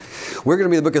We're going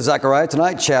to be in the book of Zechariah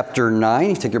tonight, chapter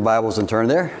 9. Take your Bibles and turn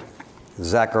there.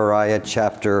 Zechariah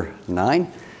chapter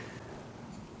 9.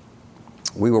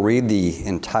 We will read the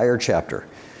entire chapter.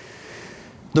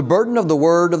 The burden of the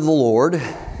word of the Lord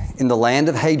in the land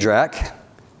of Hadrach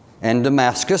and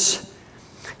Damascus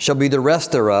shall be the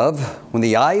rest thereof, when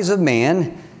the eyes of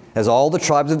man, as all the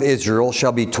tribes of Israel,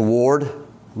 shall be toward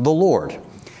the Lord.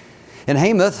 And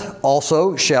Hamath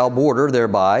also shall border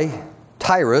thereby,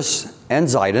 Tyrus and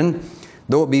Zidon,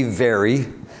 though it be very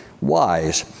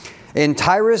wise. And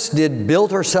Tyrus did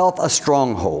build herself a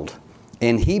stronghold,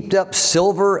 and heaped up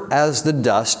silver as the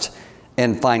dust,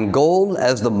 and fine gold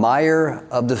as the mire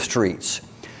of the streets.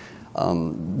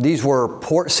 These were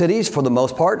port cities for the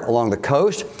most part along the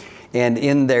coast, and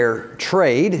in their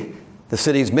trade, the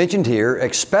cities mentioned here,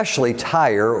 especially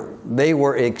Tyre, they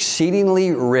were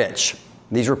exceedingly rich.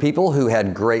 These were people who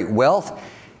had great wealth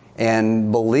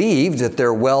and believed that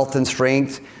their wealth and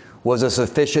strength was a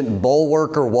sufficient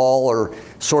bulwark or wall or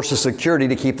source of security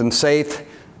to keep them safe.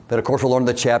 But of course, we'll learn in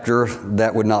the chapter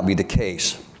that would not be the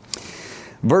case.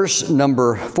 Verse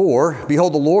number 4,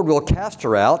 Behold, the Lord will cast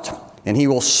her out, and he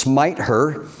will smite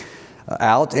her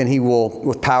out, and he will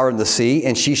with power in the sea,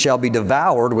 and she shall be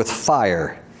devoured with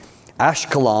fire.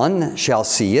 Ashkelon shall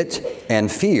see it and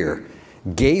fear.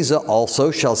 Gaza also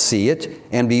shall see it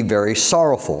and be very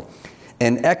sorrowful.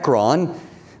 And Ekron,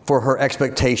 for her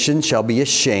expectation, shall be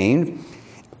ashamed.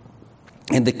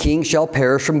 And the king shall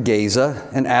perish from Gaza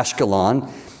and Ashkelon,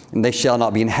 and they shall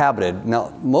not be inhabited.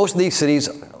 Now, most of these cities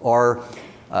are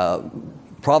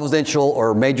provincial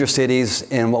or major cities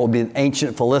in what would be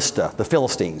ancient Philistia, the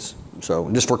Philistines. So,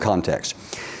 just for context.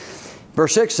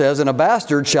 Verse 6 says, And a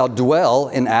bastard shall dwell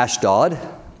in Ashdod,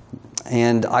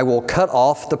 and I will cut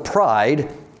off the pride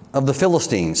of the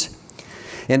Philistines.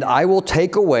 And I will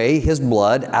take away his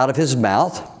blood out of his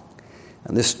mouth.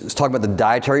 And this is talking about the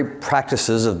dietary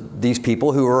practices of these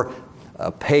people who were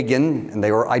pagan, and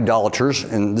they were idolaters.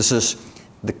 And this is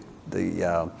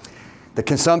the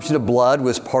consumption of blood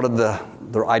was part of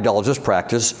their idolatrous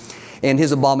practice. And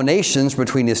his abominations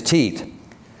between his teeth.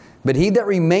 But he that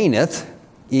remaineth,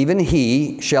 even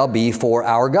he shall be for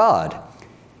our God.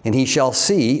 And he shall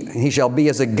be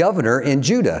as a governor in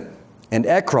Judah, and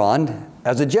Ekron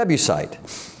as a Jebusite.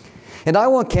 And I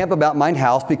will encamp about mine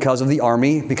house because of the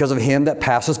army, because of him that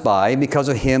passeth by, because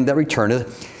of him that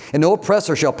returneth, and no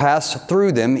oppressor shall pass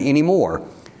through them any more.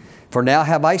 For now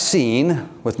have I seen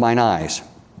with mine eyes.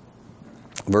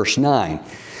 Verse 9.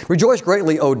 Rejoice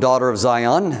greatly, O daughter of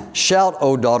Zion. Shout,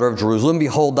 O daughter of Jerusalem.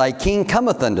 Behold, thy king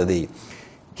cometh unto thee.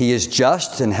 He is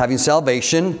just and having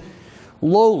salvation,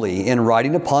 lowly in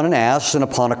riding upon an ass, and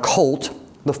upon a colt,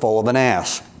 the foal of an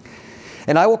ass.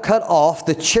 And I will cut off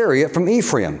the chariot from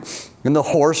Ephraim, and the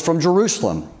horse from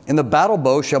Jerusalem. And the battle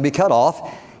bow shall be cut off,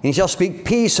 and he shall speak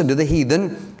peace unto the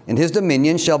heathen, and his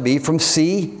dominion shall be from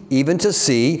sea even to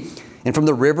sea, and from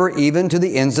the river even to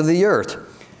the ends of the earth.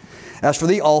 As for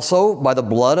thee also, by the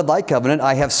blood of thy covenant,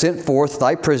 I have sent forth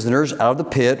thy prisoners out of the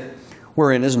pit,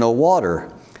 wherein is no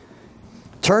water.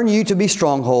 Turn you to the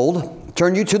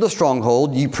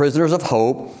stronghold, ye prisoners of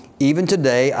hope. Even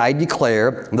today I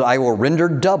declare that I will render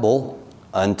double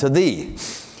unto thee.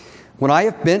 When I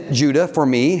have bent Judah for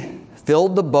me,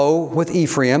 filled the bow with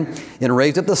Ephraim, and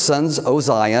raised up the sons, O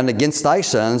Zion, against thy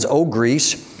sons, O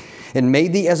Greece, and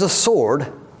made thee as a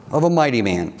sword of a mighty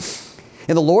man.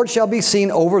 And the Lord shall be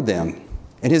seen over them,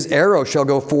 and his arrow shall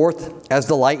go forth as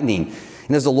the lightning.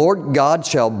 And as the Lord God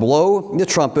shall blow the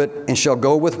trumpet, and shall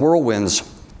go with whirlwinds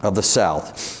of the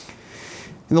south.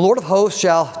 And the Lord of hosts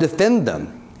shall defend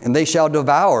them, and they shall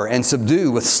devour and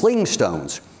subdue with sling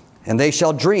stones. And they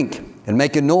shall drink and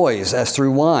make a noise as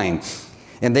through wine.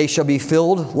 And they shall be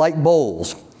filled like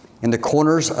bowls in the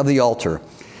corners of the altar.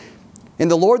 And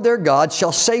the Lord their God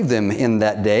shall save them in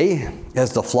that day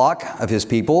as the flock of his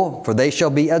people, for they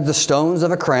shall be as the stones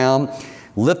of a crown,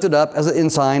 lifted up as an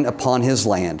ensign upon his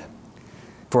land.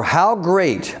 For how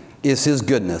great is his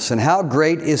goodness, and how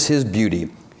great is his beauty!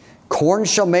 Corn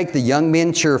shall make the young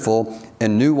men cheerful,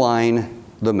 and new wine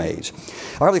the maids.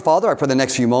 Our Heavenly Father, I pray the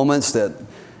next few moments that,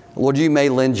 Lord, you may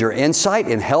lend your insight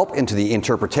and help into the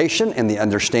interpretation and the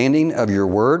understanding of your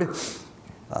word.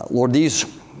 Lord, this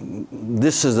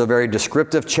is a very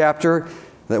descriptive chapter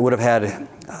that would have had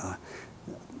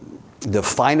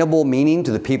definable meaning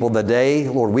to the people of the day.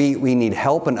 Lord, we need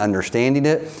help in understanding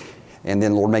it, and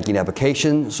then, Lord, making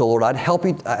application. So, Lord, I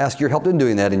ask your help in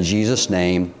doing that in Jesus'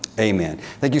 name. Amen.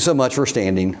 Thank you so much for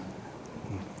standing.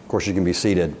 Of course, you can be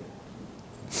seated.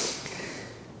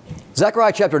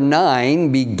 Zechariah chapter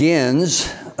 9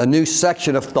 begins a new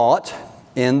section of thought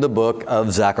in the book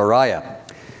of Zechariah.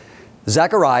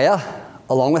 Zechariah,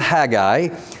 along with Haggai,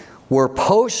 were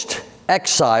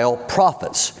post-exile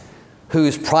prophets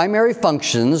whose primary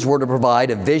functions were to provide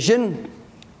a vision,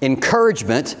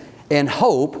 encouragement, and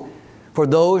hope for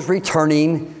those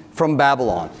returning from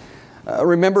Babylon.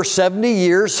 Remember, 70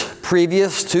 years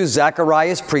previous to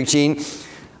Zechariah's preaching,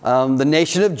 the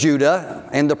nation of Judah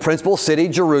and the principal city,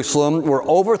 Jerusalem, were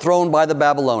overthrown by the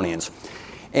Babylonians.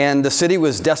 And the city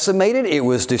was decimated. It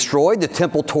was destroyed. The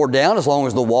temple tore down as long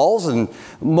as the walls and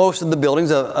most of the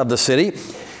buildings of the city.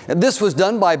 And this was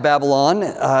done by Babylon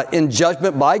in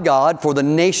judgment by God for the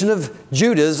nation of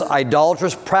Judah's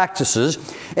idolatrous practices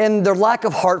and their lack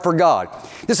of heart for God.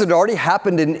 This had already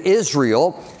happened in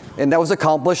Israel, and that was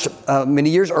accomplished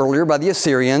many years earlier by the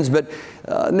Assyrians, but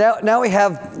now we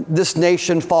have this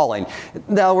nation falling.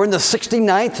 Now we're in the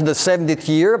 69th to the 70th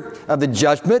year of the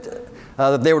judgment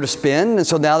that they were to spend, and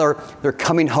so now they're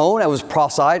coming home, as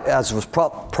was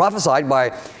prophesied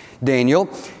by Daniel.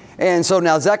 And so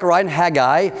now Zechariah and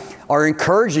Haggai are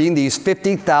encouraging these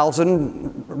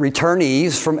 50,000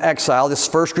 returnees from exile, this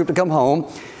first group to come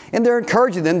home, and they're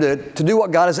encouraging them to do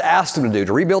what God has asked them to do,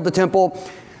 to rebuild the temple,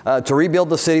 to rebuild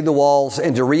the city, the walls,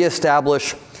 and to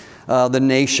reestablish the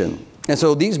nation. And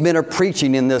so these men are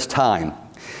preaching in this time.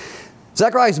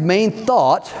 Zechariah's main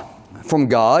thought from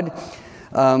God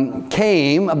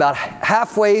came about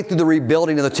halfway through the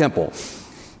rebuilding of the temple.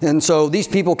 And so these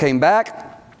people came back,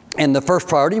 and the first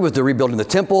priority was the rebuilding the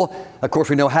temple. Of course,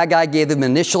 we know Haggai gave them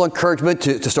initial encouragement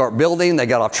to start building. They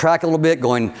got off track a little bit,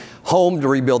 going home to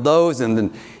rebuild those, and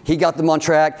then he got them on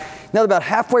track. Now they're about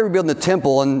halfway rebuilding the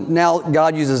temple, and now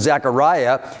God uses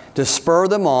Zechariah to spur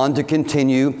them on to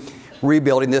continue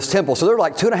rebuilding this temple. So they're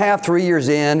like 2.5, 3 years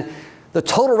in. The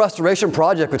total restoration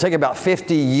project would take about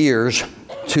 50 years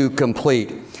to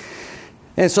complete.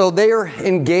 And so they are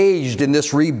engaged in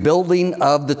this rebuilding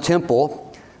of the temple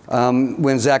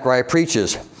when Zechariah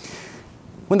preaches.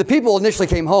 When the people initially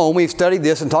came home, we've studied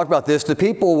this and talked about this, the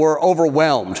people were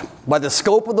overwhelmed by the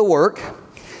scope of the work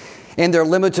and their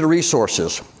limited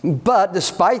resources. But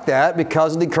despite that,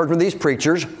 because of the encouragement of these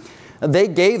preachers, they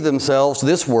gave themselves to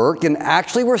this work and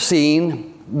actually were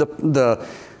seeing the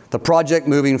project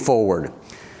moving forward.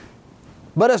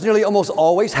 But as nearly almost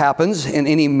always happens in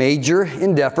any major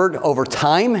endeavor, over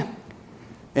time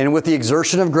and with the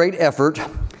exertion of great effort,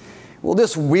 well,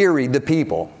 this wearied the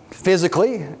people,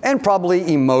 physically and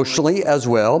probably emotionally as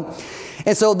well.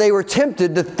 And so they were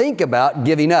tempted to think about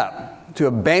giving up, to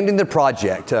abandon the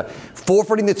project, to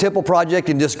forfeiting the temple project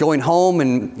and just going home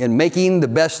and making the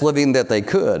best living that they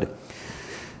could.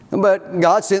 But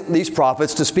God sent these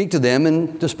prophets to speak to them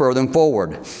and to spur them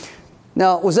forward.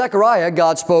 Now, with Zechariah,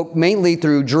 God spoke mainly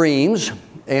through dreams,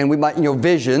 and we might,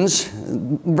 visions,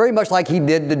 very much like he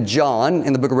did to John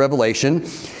in the book of Revelation.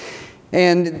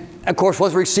 And, of course,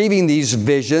 was receiving these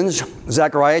visions,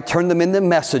 Zechariah turned them into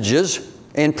messages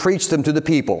and preached them to the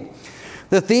people.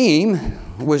 The theme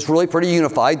was really pretty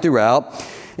unified throughout.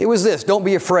 It was this: don't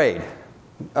be afraid.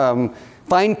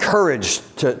 Find courage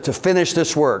to finish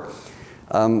this work.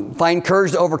 Find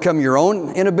courage to overcome your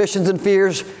own inhibitions and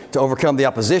fears, to overcome the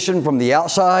opposition from the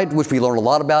outside, which we learn a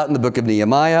lot about in the book of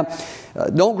Nehemiah.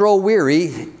 Don't grow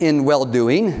weary in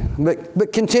well-doing,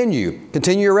 but continue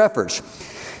your efforts.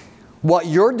 What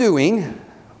you're doing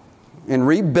in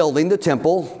rebuilding the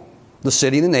temple, the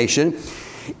city, and the nation,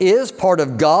 is part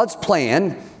of God's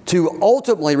plan to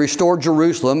ultimately restore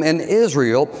Jerusalem and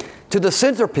Israel to the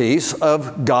centerpiece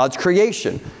of God's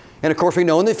creation. And of course, we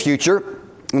know in the future,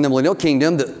 in the millennial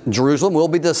kingdom, that Jerusalem will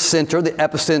be the center, the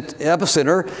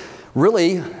epicenter,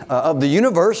 really, of the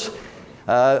universe,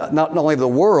 not only of the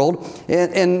world.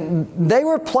 And they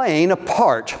were playing a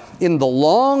part in the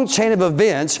long chain of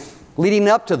events leading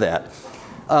up to that.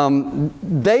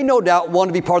 They no doubt wanted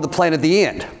to be part of the plan at the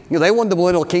end. They wanted the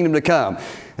millennial kingdom to come.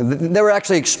 They were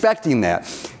actually expecting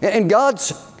that. And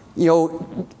God's,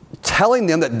 telling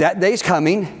them that day's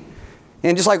coming.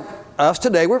 And just like us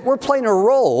today, we're playing a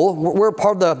role. We're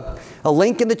part of a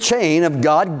link in the chain of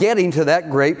God getting to that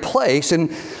great place.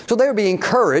 And so they were being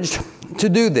encouraged to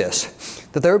do this,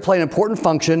 that they were playing an important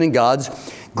function in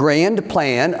God's grand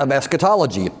plan of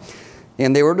eschatology.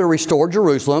 And they were to restore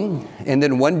Jerusalem, and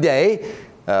then one day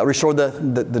restore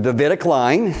the Davidic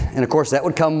line. And of course, that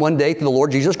would come one day through the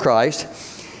Lord Jesus Christ,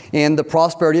 and the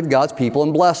prosperity of God's people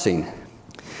and blessing.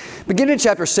 Beginning in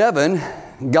chapter 7,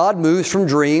 God moves from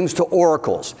dreams to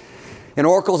oracles. An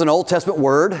oracle is an Old Testament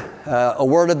word, a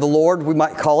word of the Lord, we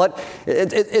might call it.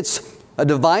 It's a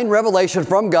divine revelation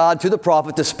from God to the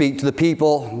prophet to speak to the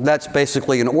people. That's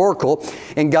basically an oracle.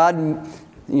 And God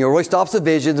really stops the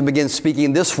visions and begins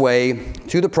speaking this way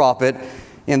to the prophet,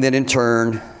 and then in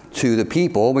turn to the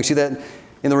people. We see that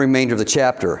in the remainder of the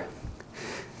chapter.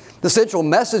 The central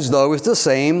message, though, is the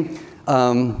same.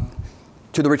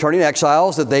 to the returning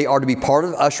exiles that they are to be part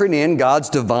of ushering in God's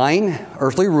divine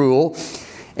earthly rule,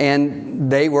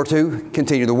 and they were to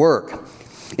continue the work.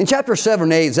 In chapter 7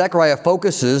 and 8, Zechariah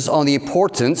focuses on the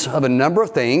importance of a number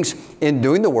of things in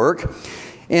doing the work,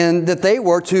 and that they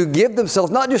were to give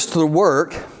themselves not just to the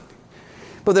work,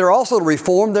 but they're also to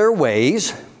reform their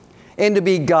ways and to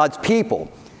be God's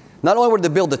people. Not only were they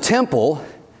to build the temple,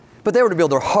 but they were to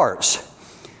build their hearts.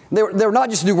 They were not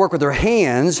just to do work with their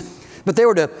hands, but they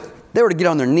were to get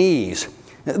on their knees.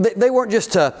 They weren't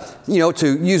just to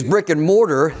use brick and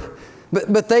mortar,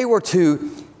 but they were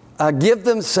to give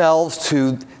themselves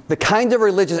to the kind of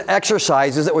religious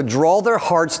exercises that would draw their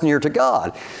hearts near to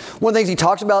God. One of the things he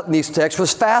talks about in these texts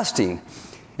was fasting.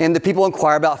 And the people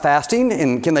inquire about fasting,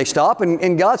 and can they stop?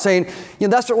 And God's saying,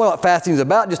 that's not what fasting is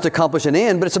about, just to accomplish an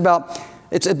end, but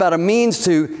it's about a means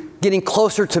to getting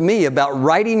closer to me, about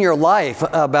righting your life,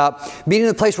 about being in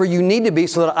the place where you need to be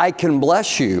so that I can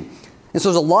bless you. And so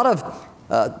there's a lot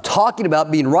of talking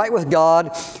about being right with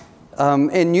God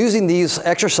and using these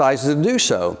exercises to do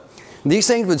so. These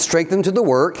things would strengthen them to the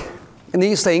work, and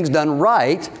these things done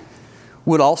right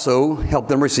would also help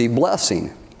them receive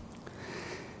blessing.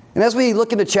 And as we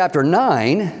look into chapter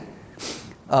 9,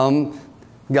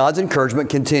 God's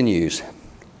encouragement continues.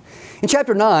 In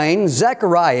chapter 9,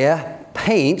 Zechariah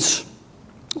paints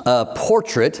a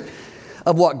portrait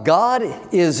of what God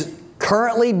is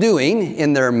currently doing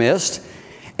in their midst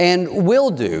and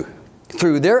will do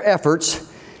through their efforts,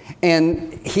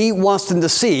 and he wants them to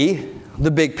see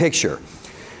the big picture.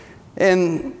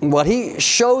 And what he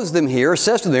shows them here,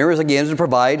 says to them, is again to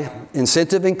provide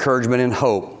incentive, encouragement, and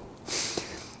hope.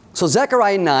 So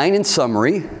Zechariah 9, in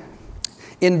summary,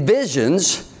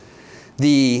 envisions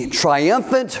the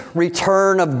triumphant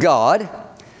return of God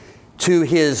to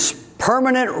his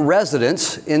permanent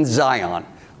residence in Zion.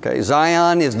 Okay,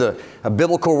 Zion is a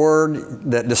biblical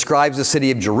word that describes the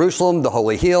city of Jerusalem, the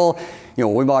holy hill.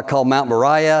 We might call Mount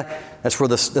Moriah.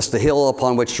 That's the hill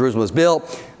upon which Jerusalem was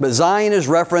built. But Zion is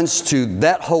reference to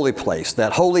that holy place,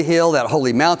 that holy hill, that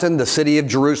holy mountain, the city of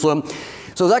Jerusalem.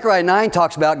 So Zechariah 9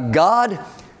 talks about God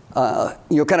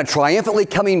kind of triumphantly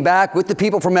coming back with the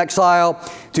people from exile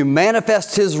to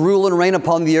manifest his rule and reign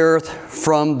upon the earth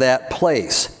from that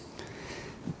place.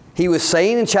 He was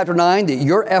saying in chapter 9 that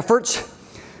your efforts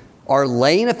are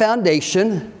laying a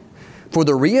foundation for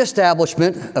the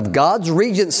reestablishment of God's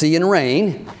regency and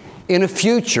reign in a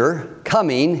future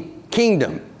coming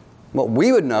kingdom, what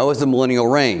we would know as the millennial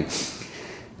reign.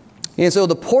 And so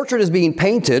the portrait is being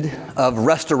painted of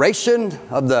restoration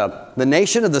of the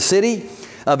nation, of the city,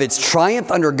 of its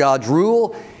triumph under God's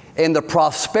rule, and the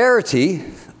prosperity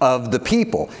of the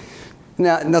people.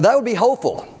 Now that would be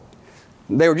hopeful.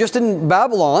 They were just in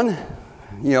Babylon,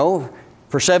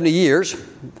 for 70 years,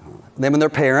 them and their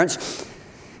parents.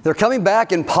 They're coming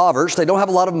back impoverished. They don't have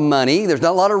a lot of money. There's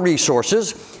not a lot of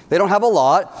resources. They don't have a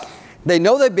lot. They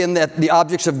know they've been the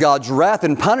objects of God's wrath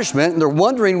and punishment, and they're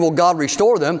wondering, will God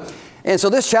restore them? And so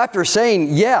this chapter is saying,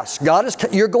 yes,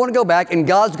 you're going to go back, and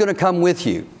God's going to come with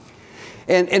you.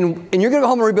 And you're going to go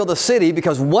home and rebuild the city,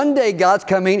 because one day God's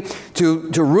coming to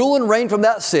rule and reign from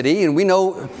that city. And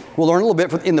we'll learn a little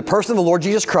bit in the person of the Lord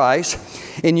Jesus Christ.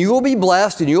 And you will be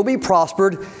blessed and you'll be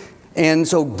prospered. And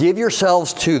so give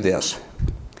yourselves to this.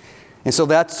 And so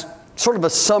that's sort of a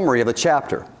summary of the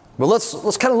chapter. But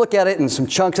let's kind of look at it in some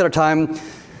chunks at a time,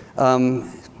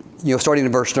 starting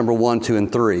in verse number 1, 2,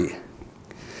 and 3.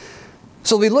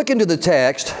 So we look into the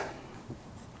text.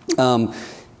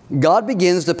 God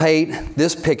begins to paint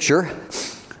this picture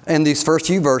in these first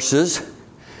few verses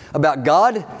about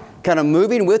God kind of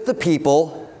moving with the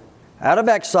people out of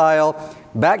exile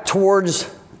back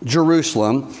towards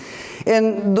Jerusalem.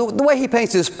 And the way he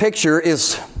paints this picture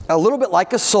is a little bit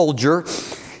like a soldier.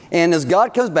 And as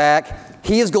God comes back,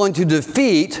 he is going to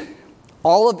defeat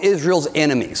all of Israel's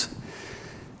enemies.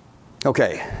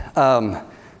 Okay.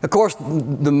 Of course,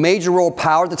 the major world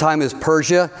power at the time is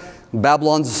Persia.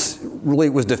 Babylon really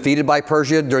was defeated by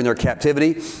Persia during their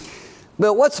captivity.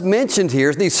 But what's mentioned here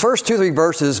is these first 2-3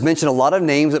 verses mention a lot of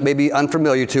names that may be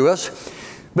unfamiliar to us.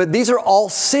 But these are all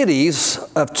cities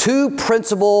of two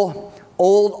principal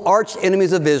old arch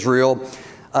enemies of Israel,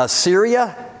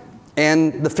 Syria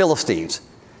and the Philistines,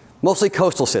 mostly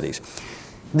coastal cities.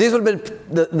 These would have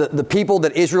been the people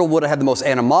that Israel would have had the most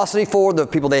animosity for, the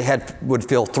people they would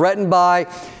feel threatened by.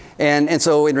 And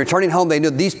so in returning home, they knew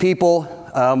these people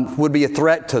would be a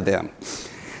threat to them.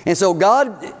 And so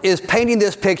God is painting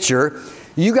this picture.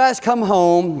 You guys come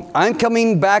home. I'm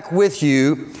coming back with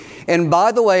you. And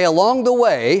by the way, along the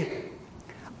way,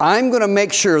 I'm going to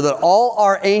make sure that all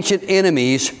our ancient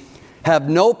enemies have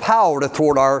no power to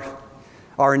thwart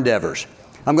our endeavors.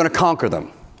 I'm going to conquer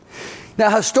them.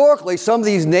 Now, historically, some of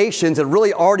these nations had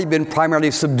really already been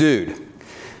primarily subdued.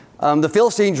 The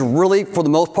Philistines really, for the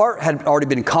most part, had already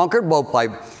been conquered, both by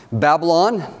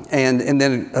Babylon and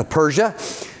then Persia.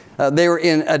 They were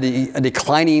in a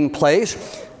declining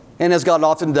place. And as God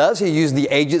often does, he used the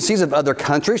agencies of other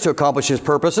countries to accomplish his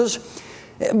purposes.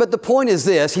 But the point is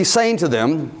this, he's saying to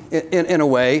them, in a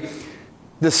way,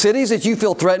 the cities that you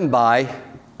feel threatened by,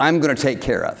 I'm going to take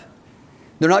care of.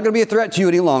 They're not going to be a threat to you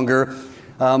any longer.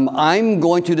 I'm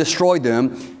going to destroy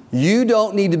them. You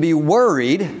don't need to be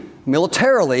worried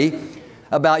militarily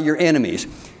about your enemies.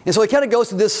 And so he kind of goes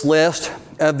to this list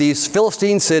of these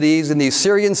Philistine cities and these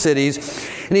Syrian cities,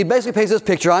 and he basically paints this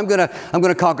picture. I'm going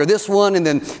to conquer this one, and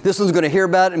then this one's going to hear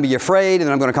about it and be afraid, and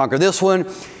then I'm going to conquer this one.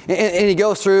 And he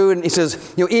goes through and he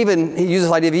says, he uses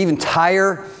this idea of even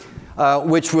Tyre,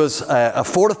 which was a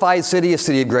fortified city, a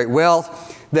city of great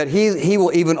wealth, that he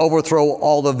will even overthrow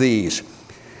all of these.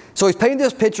 So he's painting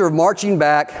this picture of marching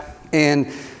back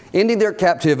and ending their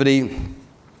captivity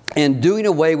and doing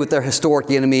away with their historic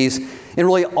enemies and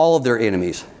really all of their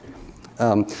enemies.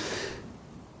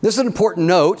 This is an important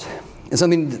note and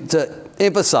something to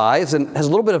emphasize, and has a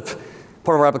little bit of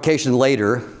part of our application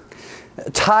later.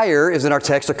 Tyre is in our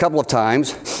text a couple of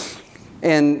times,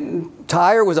 and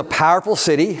Tyre was a powerful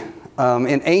city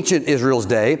in ancient Israel's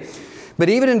day, but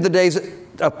even in the days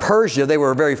of Persia, they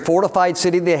were a very fortified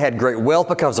city. They had great wealth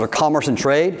because of their commerce and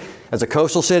trade as a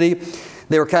coastal city.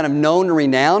 They were kind of known and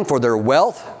renowned for their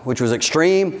wealth, which was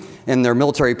extreme, and their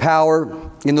military power.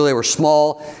 Even though they were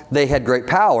small, they had great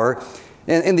power.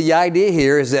 And the idea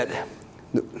here is that,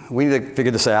 we need to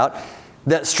figure this out,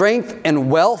 that strength and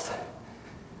wealth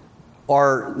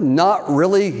are not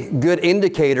really good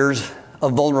indicators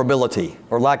of vulnerability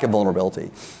or lack of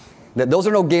vulnerability. That those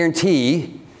are no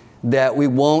guarantee that we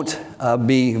won't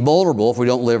be vulnerable if we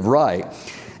don't live right.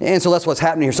 And so that's what's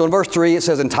happening here. So in verse 3, it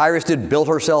says, And Tyrus did build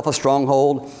herself a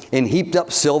stronghold, and heaped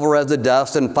up silver as the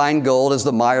dust, and fine gold as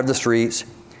the mire of the streets.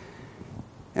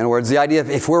 In other words, the idea of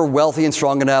if we're wealthy and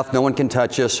strong enough, no one can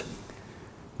touch us.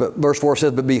 But verse 4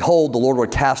 says, But behold, the Lord will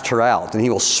cast her out, and he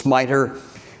will smite her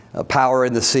power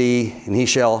in the sea, and he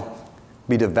shall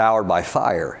be devoured by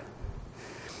fire.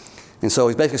 And so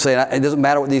he's basically saying, it doesn't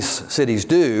matter what these cities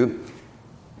do,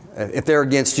 if they're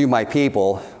against you, my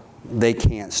people, they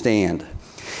can't stand.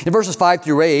 In verses 5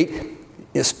 through 8,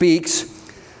 it speaks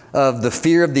of the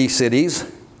fear of these cities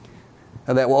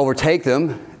that will overtake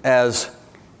them as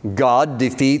God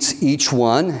defeats each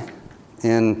one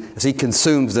and as he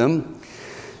consumes them.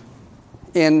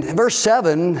 In verse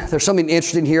 7, there's something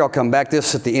interesting here. I'll come back to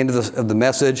this at the end of the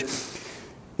message.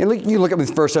 And you look at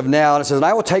verse 7 now, and it says, And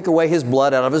I will take away his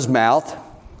blood out of his mouth.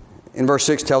 In verse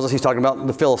 6 tells us he's talking about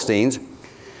the Philistines.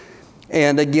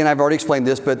 And again, I've already explained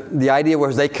this, but the idea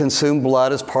was they consume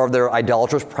blood as part of their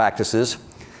idolatrous practices.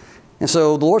 And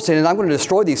so the Lord said, And I'm going to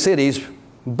destroy these cities,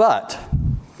 but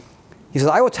he says,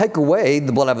 I will take away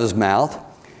the blood out of his mouth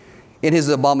and his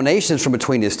abominations from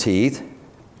between his teeth.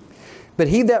 But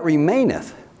he that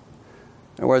remaineth,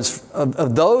 in other words,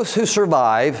 of those who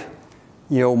survive,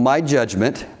 my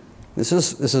judgment, this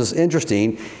is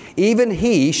interesting, even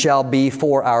he shall be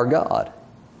for our God.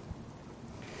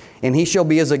 And he shall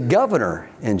be as a governor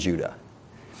in Judah.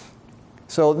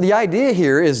 So the idea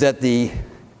here is that the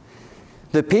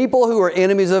people who are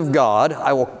enemies of God,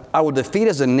 I will defeat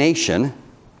as a nation.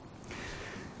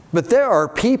 But there are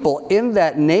people in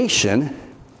that nation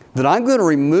that I'm going to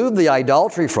remove the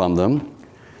idolatry from them.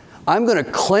 I'm going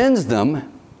to cleanse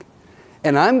them.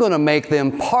 And I'm going to make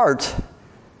them part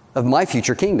of my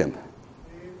future kingdom.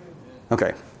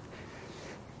 Okay.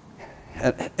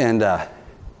 And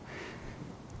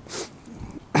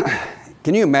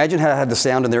can you imagine how it had the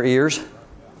sound in their ears?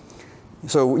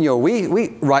 So, we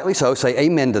rightly so say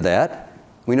amen to that.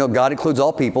 We know God includes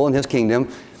all people in his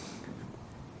kingdom.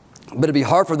 But it'd be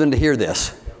hard for them to hear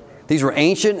this. These were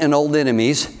ancient and old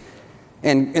enemies.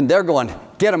 And they're going,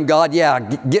 get them, God, yeah,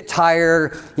 get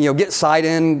Tyre, get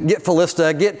Sidon, get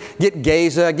Philistia, get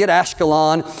Gaza, get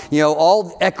Ashkelon,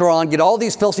 all Ekron, get all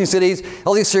these Philistine cities,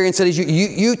 all these Syrian cities,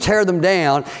 you tear them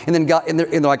down. And then God, and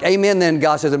they're like, amen. Then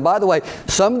God says, and by the way,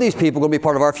 some of these people are going to be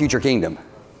part of our future kingdom.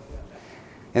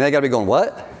 And they got to be going,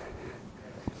 what?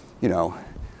 And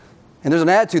there's an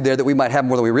attitude there that we might have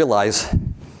more than we realize,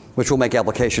 which we'll make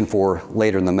application for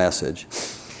later in the message.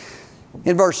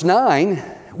 In verse 9,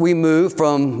 we move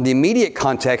from the immediate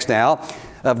context now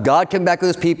of God coming back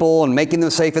with his people and making them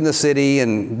safe in the city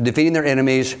and defeating their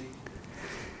enemies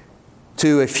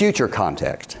to a future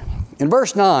context. In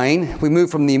verse 9, we move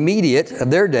from the immediate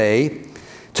of their day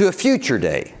to a future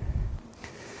day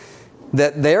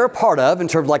that they're a part of in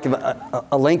terms of like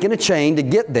a link in a chain to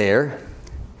get there.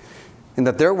 and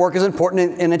that their work is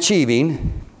important in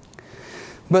achieving.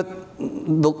 But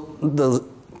the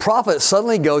prophet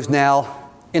suddenly goes now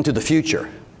into the future.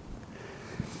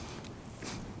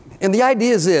 And the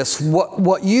idea is this: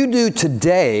 what you do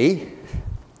today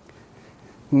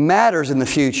matters in the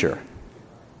future.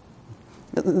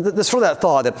 That's for that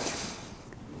thought that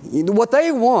what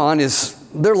they want is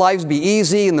their lives be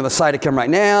easy and the Messiah to come right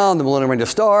now and the millennium reign to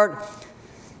start.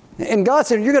 And God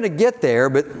said, you're going to get there,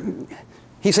 but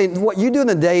He's saying what you do in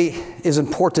the day is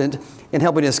important in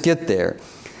helping us get there.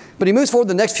 But He moves forward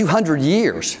the next few hundred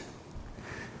years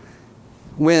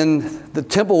when the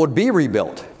temple would be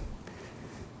rebuilt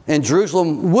and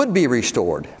Jerusalem would be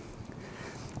restored.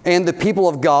 And the people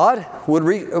of God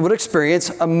would experience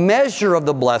a measure of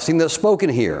the blessing that's spoken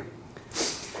here.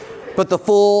 But the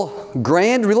full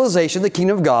grand realization of the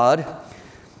kingdom of God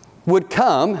would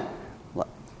come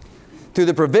through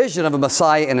the provision of a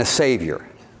Messiah and a Savior.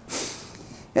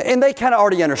 And they kind of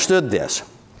already understood this.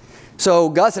 So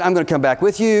God said, I'm going to come back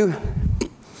with you.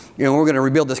 We're going to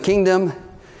rebuild this kingdom.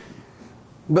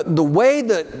 But the way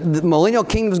that the millennial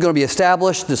kingdom is going to be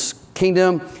established, this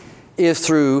kingdom, is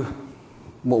through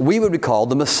what we would call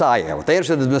the Messiah. What they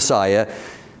understood as the Messiah,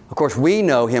 of course, we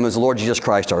know Him as the Lord Jesus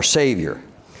Christ, our Savior.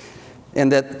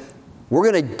 And that we're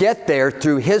going to get there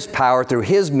through His power, through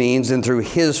His means, and through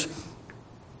His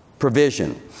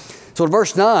provision. So in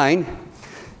verse 9,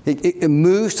 it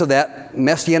moves to that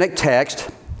messianic text.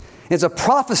 It's a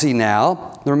prophecy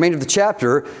now, the remainder of the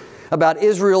chapter, about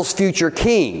Israel's future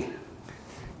king.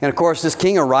 And of course, this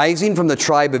king arising from the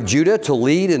tribe of Judah to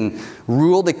lead and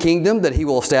rule the kingdom that He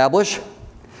will establish.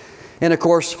 And of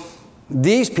course,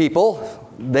 these people,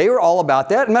 they were all about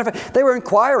that. As a matter of fact, they were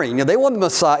inquiring. They wanted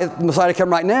the Messiah to come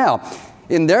right now.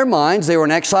 In their minds, they were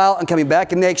in exile and coming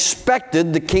back, and they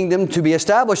expected the kingdom to be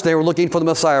established. They were looking for the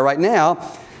Messiah right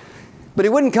now. But He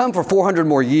wouldn't come for 400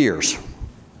 more years.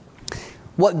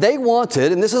 What they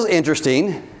wanted, and this is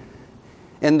interesting,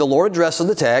 and the Lord addressed in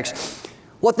the text,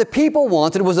 what the people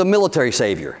wanted was a military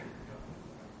savior.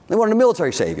 They wanted a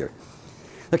military savior.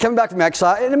 They're coming back from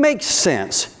exile, and it makes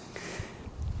sense.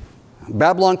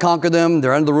 Babylon conquered them.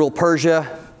 They're under the rule of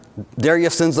Persia.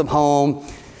 Darius sends them home.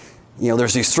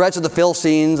 There's these threats of the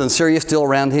Philistines, and Syria's still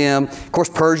around him. Of course,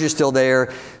 Persia's still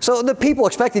there. So the people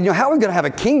expected, how are we going to have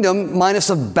a kingdom minus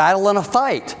a battle and a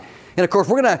fight? And of course,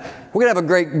 we're going to have a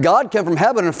great God come from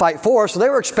heaven and fight for us. So they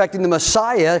were expecting the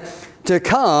Messiah to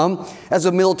come as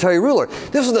a military ruler.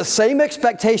 This was the same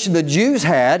expectation the Jews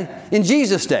had in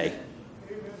Jesus' day.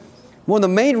 One of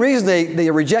the main reasons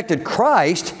they rejected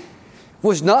Christ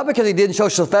was not because He didn't show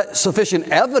sufficient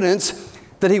evidence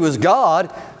that He was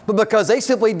God, but because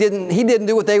He didn't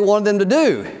do what they wanted them to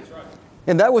do.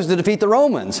 And that was to defeat the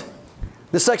Romans.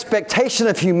 This expectation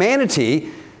of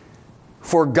humanity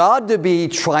for God to be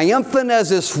triumphant as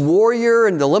this warrior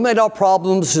and to eliminate all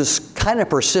problems is kind of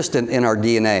persistent in our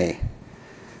DNA.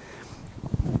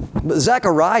 But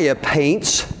Zechariah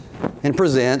paints and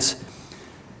presents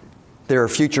their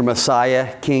future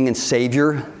Messiah, King, and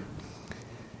Savior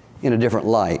in a different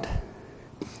light.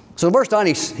 So in verse 9,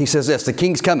 he says this: the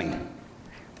King's coming.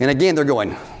 And again, they're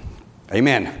going,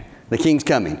 amen, the King's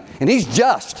coming. And He's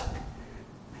just.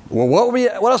 Well,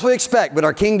 what else would we expect but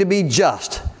our King to be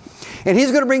just? And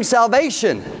He's going to bring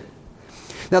salvation.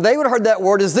 Now, they would have heard that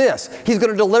word as this: He's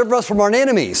going to deliver us from our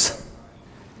enemies.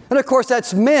 And of course,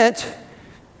 that's meant,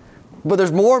 but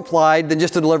there's more implied than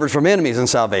just to deliver us from enemies and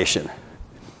salvation.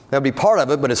 That would be part of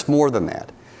it, but it's more than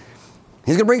that.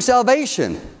 He's going to bring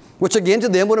salvation, which again to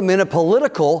them would have meant a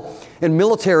political and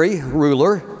military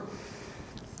ruler.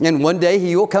 And one day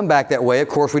He will come back that way. Of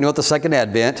course, we know at the second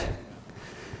advent.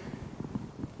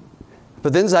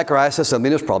 But then Zechariah says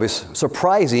something that's probably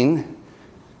surprising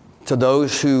to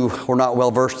those who were not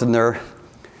well versed in their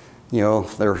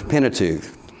Pentateuch,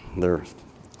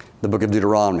 the book of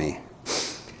Deuteronomy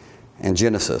and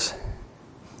Genesis.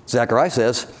 Zechariah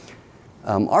says,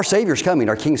 our Savior's coming,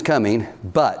 our King's coming,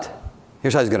 but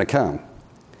here's how He's going to come.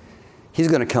 He's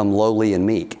going to come lowly and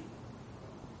meek.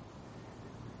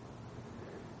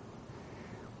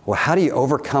 Well, how do you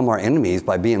overcome our enemies?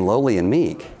 By being lowly and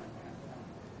meek.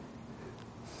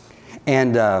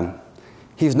 And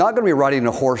He's not going to be riding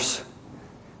a horse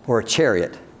or a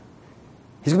chariot.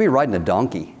 He's going to be riding a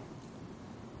donkey.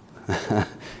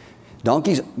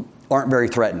 Donkeys aren't very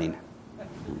threatening.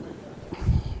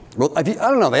 Well, I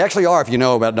don't know. They actually are if you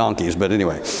know about donkeys. But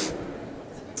anyway,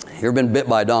 you ever been bit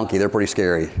by a donkey? They're pretty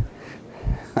scary.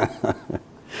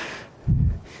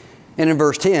 And in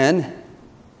verse 10,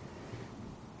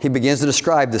 he begins to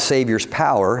describe the Savior's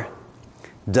power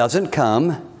doesn't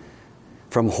come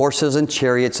from horses and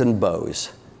chariots and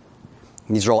bows.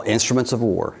 These are all instruments of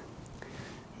war.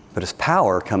 But his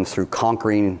power comes through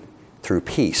conquering through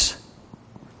peace.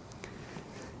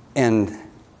 And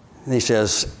he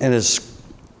says, and as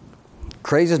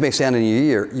crazy as it may sound in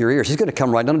your ears, he's going to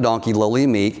come right on a donkey, lowly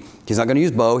and meek. He's not going to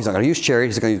use bow. He's not going to use chariot.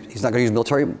 He's not going to use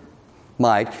military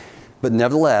might. But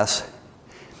nevertheless,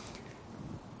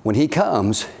 when he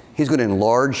comes, he's going to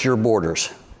enlarge your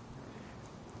borders.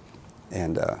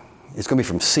 And it's going to be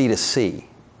from sea to sea.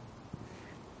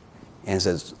 And it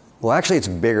says, well, actually, it's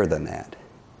bigger than that.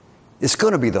 It's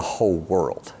going to be the whole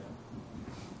world.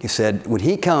 He said, when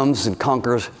he comes and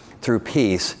conquers through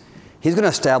peace, he's going to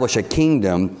establish a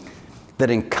kingdom that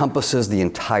encompasses the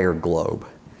entire globe.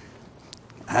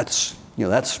 That's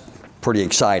pretty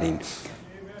exciting.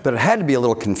 But it had to be a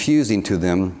little confusing to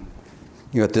them,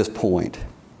 at this point.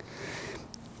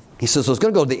 He says, so it's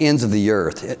going to go to the ends of the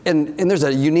earth. And there's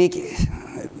a unique,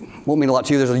 won't mean a lot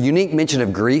to you, there's a unique mention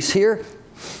of Greece here.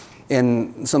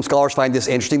 And some scholars find this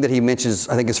interesting that he mentions,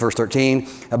 I think it's verse 13,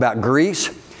 about Greece.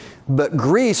 But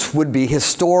Greece would be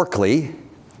historically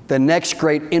the next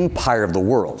great empire of the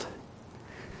world.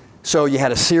 So you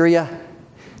had Assyria,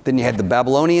 then you had the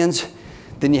Babylonians,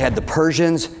 then you had the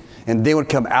Persians, and then would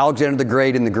come Alexander the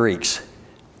Great and the Greeks.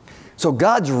 So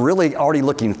God's really already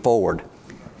looking forward.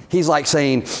 He's like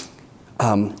saying,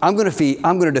 I'm going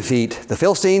to defeat the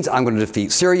Philistines. I'm going to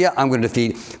defeat Syria. I've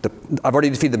already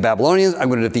defeated the Babylonians. I'm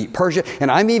going to defeat Persia.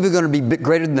 And I'm even going to be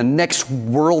greater than the next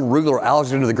world ruler,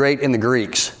 Alexander the Great and the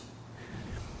Greeks.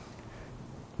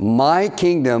 My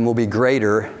kingdom will be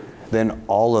greater than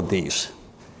all of these,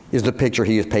 is the picture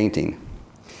he is painting.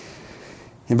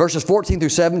 In verses 14 through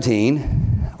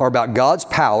 17 are about God's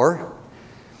power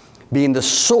being the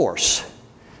source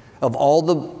of all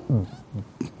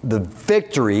the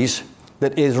victories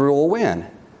that Israel will win.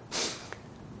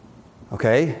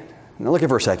 Okay? Now look at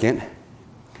for a second.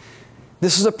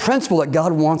 This is a principle that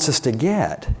God wants us to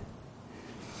get.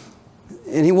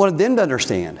 And he wanted them to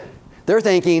understand. They're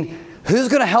thinking, who's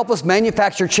going to help us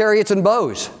manufacture chariots and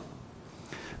bows?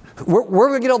 We're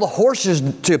going to get all the horses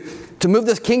to move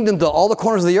this kingdom to all the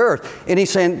corners of the earth. And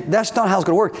he's saying, that's not how it's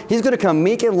going to work. He's going to come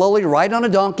meek and lowly, ride on a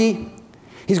donkey.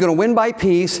 He's going to win by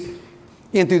peace.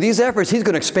 And through these efforts, he's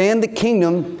going to expand the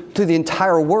kingdom to the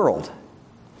entire world.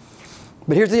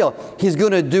 But here's the deal. He's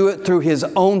going to do it through his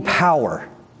own power,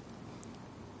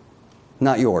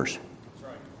 not yours.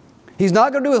 Right. He's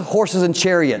not going to do it with horses and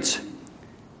chariots.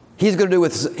 He's going to do it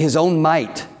with his own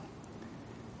might.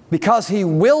 Because he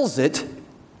wills it,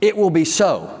 it will be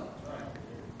so.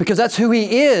 Because that's who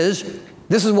he is.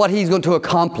 This is what he's going to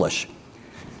accomplish.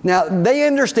 Now, they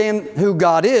understand who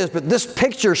God is, but this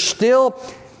picture still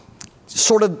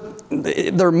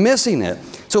they're missing it.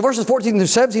 So verses 14 through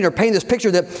 17 are painting this picture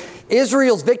that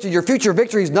Israel's victory, your future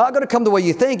victory, is not going to come the way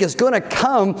you think. It's going to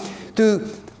come through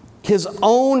his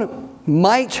own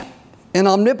might and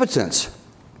omnipotence.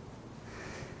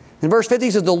 In verse 50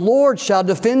 he says, the Lord shall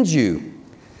defend you.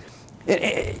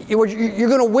 You're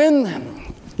going to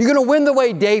win. You're going to win the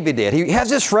way David did. He has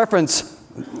this reference,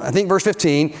 I think verse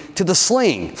 15, to the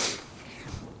sling.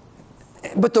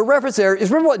 But the reference there is,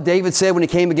 remember what David said when he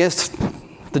came against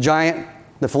the giant,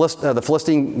 the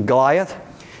Philistine Goliath?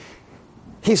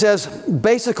 He says,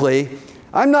 basically,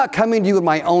 I'm not coming to you with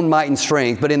my own might and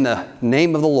strength, but in the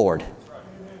name of the Lord.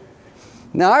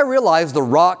 Now, I realize the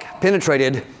rock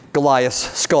penetrated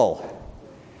Goliath's skull.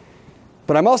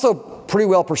 But I'm also pretty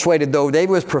well persuaded, though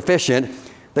David was proficient,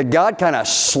 that God kind of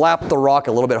slapped the rock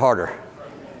a little bit harder.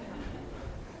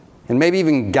 And maybe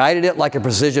even guided it like a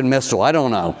precision missile. I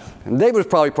don't know. And David was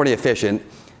probably pretty efficient.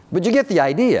 But you get the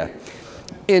idea.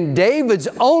 In David's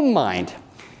own mind,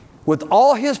 with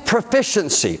all his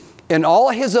proficiency and all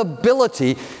his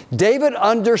ability, David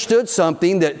understood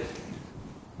something that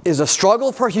is a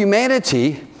struggle for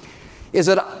humanity, is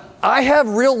that I have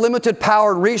real limited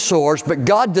power and resource, but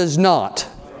God does not.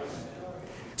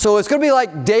 So it's going to be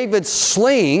like David's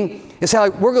sling. It's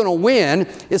how we're going to win.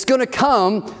 It's going to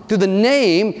come through the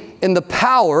name and the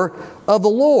power of the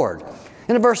Lord.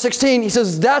 And in verse 16, he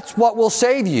says, that's what will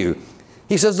save you.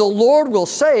 He says, the Lord will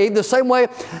save the same way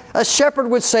a shepherd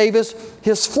would save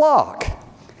his flock.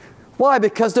 Why?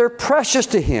 Because they're precious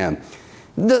to him.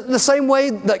 The same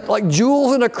way that like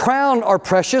jewels in a crown are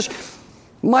precious,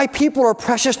 my people are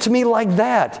precious to me like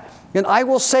that. And I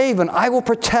will save and I will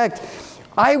protect.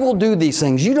 I will do these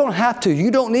things. You don't have to.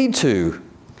 You don't need to.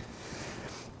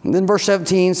 And then verse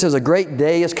 17 says, a great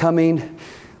day is coming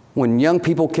when young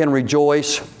people can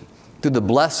rejoice through the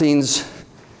blessings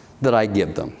that I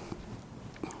give them.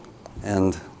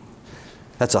 And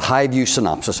that's a high-view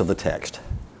synopsis of the text.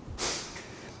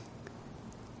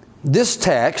 This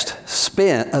text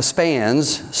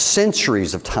spans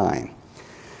centuries of time.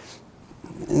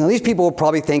 these people were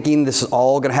probably thinking this is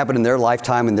all going to happen in their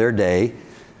lifetime, in their day.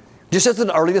 Just as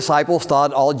the early disciples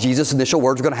thought all Jesus' initial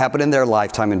words were going to happen in their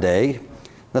lifetime and day.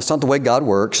 That's not the way God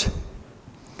works.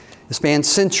 It spans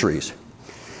centuries.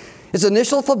 Its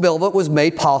initial fulfillment was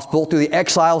made possible through the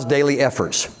exiles' daily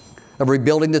efforts of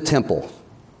rebuilding the temple,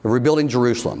 of rebuilding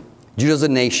Jerusalem, Judah as a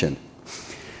nation.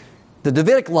 The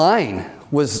Davidic line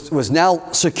was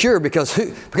now secure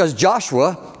because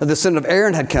Joshua, the descendant of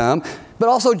Aaron, had come, but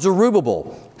also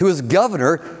Zerubbabel, who was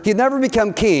governor. He had never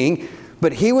become king,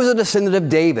 but he was a descendant of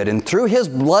David. And through his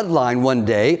bloodline one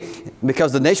day,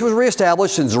 because the nation was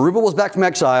reestablished and Zerubbabel was back from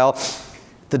exile,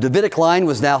 the Davidic line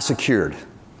was now secured. In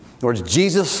other words,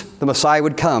 Jesus, the Messiah,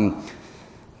 would come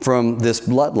from this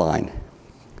bloodline.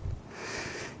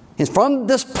 And from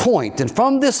this point, and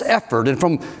from this effort, and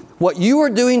from what you are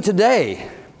doing today,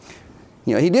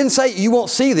 he didn't say you won't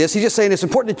see this. He's just saying it's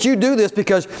important that you do this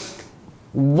because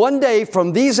one day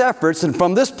from these efforts and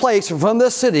from this place and from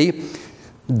this city,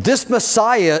 this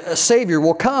Messiah, a Savior,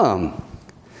 will come.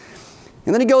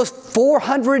 And then he goes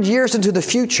 400 years into the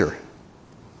future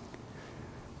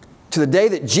to the day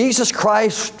that Jesus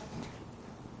Christ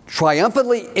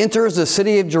triumphantly enters the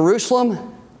city of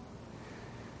Jerusalem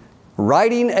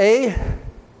riding a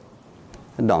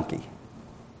donkey.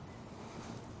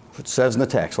 It says in the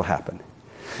text will happen.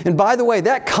 And by the way,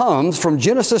 that comes from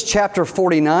Genesis chapter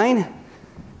 49.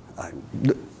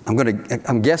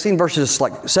 I'm guessing verses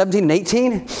like 17 and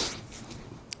 18,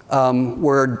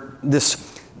 where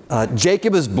this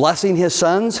Jacob is blessing his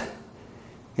sons.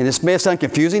 And this may have sounded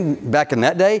confusing back in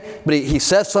that day, but he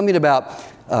says something about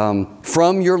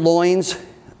from your loins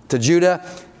to Judah,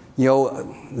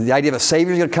 the idea of a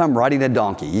Savior is going to come riding a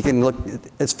donkey. You can look,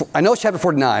 I know it's chapter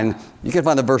 49. You can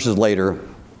find the verses later,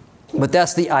 but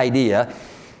that's the idea.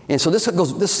 And so this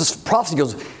prophecy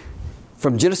goes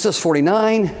from Genesis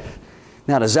 49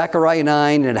 now to Zechariah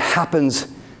 9, and it happens,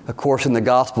 of course, in the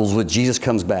Gospels when Jesus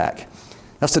comes back.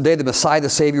 That's the day the Messiah, the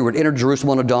Savior, would enter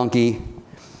Jerusalem on a donkey.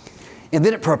 And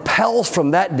then it propels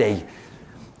from that day,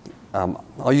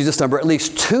 I'll use this number, at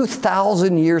least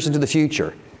 2,000 years into the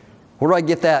future. Where do I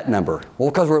get that number? Well,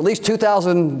 because we're at least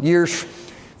 2,000 years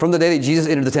from the day that Jesus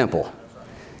entered the temple.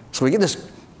 So we get this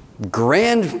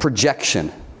grand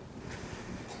projection.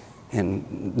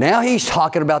 And now he's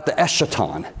talking about the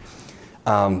Eschaton,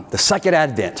 the second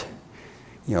advent.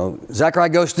 Zechariah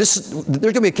goes, there's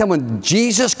going to be a time when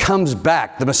Jesus comes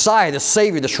back, the Messiah, the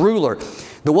Savior, this ruler,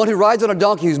 the one who rides on a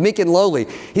donkey, who's meek and lowly.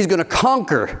 He's going to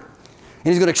conquer, and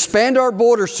he's going to expand our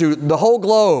borders to the whole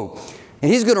globe.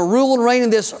 And he's going to rule and reign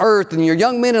in this earth, and your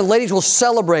young men and ladies will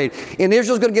celebrate. And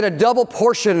Israel's going to get a double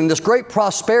portion in this great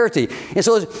prosperity. And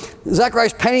so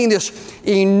Zechariah's painting this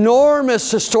enormous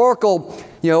historical,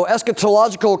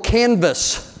 eschatological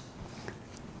canvas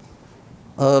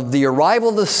of the arrival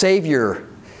of the Savior.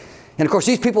 And of course,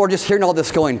 these people are just hearing all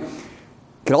this going,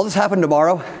 can all this happen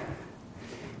tomorrow?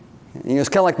 It's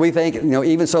kind of like we think,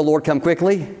 even so, Lord, come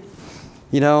quickly.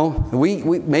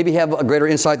 We maybe have a greater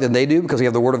insight than they do because we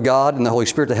have the Word of God and the Holy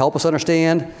Spirit to help us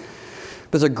understand.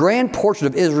 But it's a grand portrait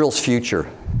of Israel's future.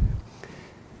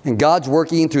 And God's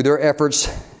working through their efforts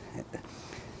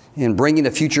in bringing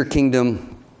a future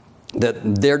kingdom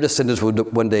that their descendants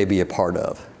would one day be a part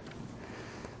of.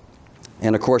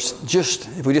 And of course,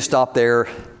 if we just stop there,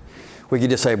 we could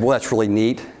just say, well, that's really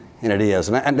neat. And it is.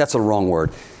 And that's a wrong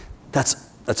word.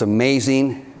 That's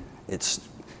amazing. It's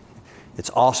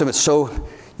awesome. It's so,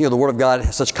 the Word of God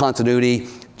has such continuity.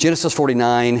 Genesis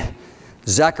 49,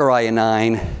 Zechariah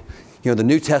 9, the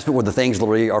New Testament where the things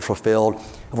literally are fulfilled.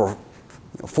 Over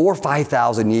 4,000 or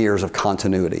 5,000 years of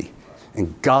continuity.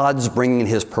 And God's bringing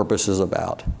His purposes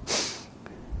about.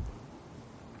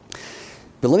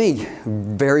 But let me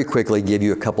very quickly give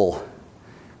you a couple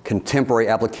contemporary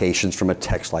applications from a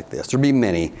text like this. There'll be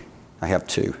many. I have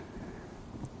two.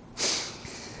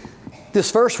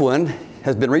 This first one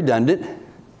has been redundant,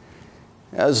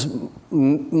 as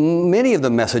many of the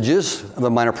messages of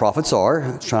the minor prophets are.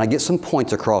 It's trying to get some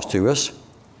points across to us.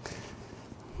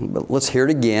 But let's hear it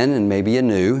again and maybe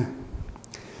anew.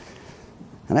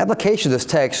 An application of this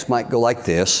text might go like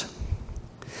this.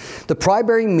 The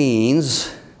primary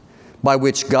means by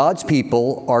which God's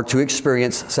people are to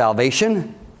experience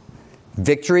salvation,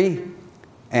 victory,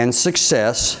 and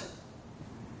success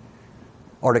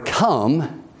are to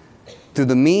come through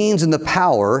the means and the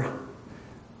power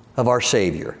of our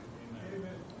Savior.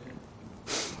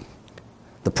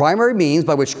 The primary means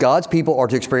by which God's people are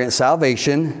to experience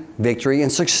salvation, victory,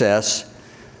 and success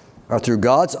are through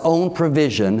God's own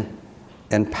provision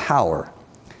and power.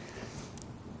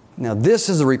 Now, this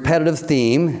is a repetitive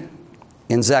theme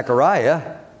in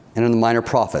Zechariah and in the minor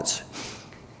prophets.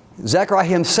 Zechariah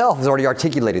himself has already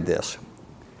articulated this.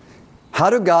 How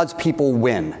do God's people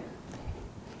win?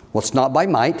 Well, it's not by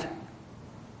might,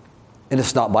 and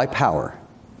it's not by power,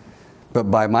 but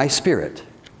by my Spirit,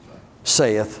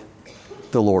 saith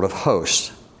the Lord of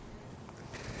hosts.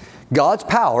 God's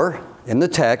power, in the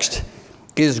text,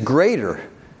 is greater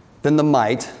than the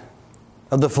might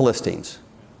of the Philistines.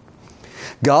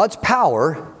 God's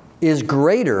power is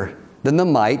greater than the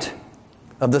might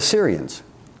of the Syrians.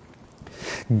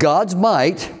 God's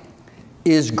might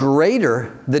is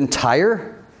greater than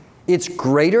Tyre. It's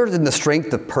greater than the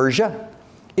strength of Persia.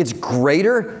 It's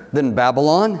greater than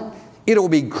Babylon. It will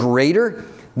be greater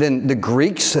than the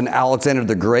Greeks and Alexander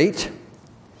the Great.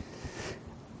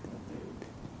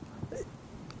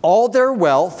 All their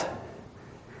wealth,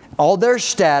 all their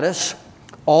status,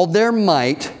 all their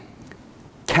might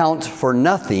count for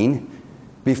nothing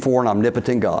before an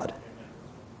omnipotent God.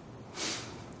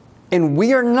 And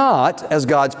we are not, as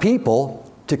God's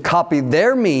people, to copy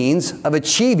their means of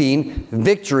achieving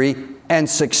victory and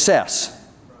success.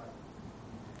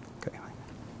 Okay.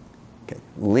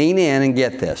 Lean in and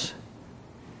get this.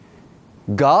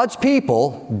 God's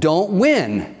people don't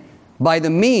win by the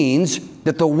means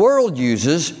that the world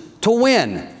uses to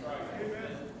win.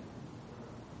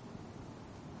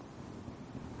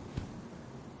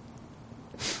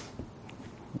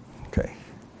 Okay.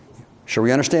 Sure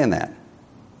we understand that?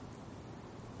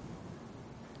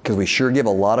 Because we sure give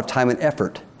a lot of time and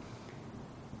effort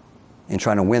in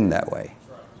trying to win that way.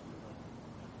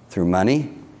 Through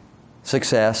money,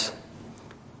 success,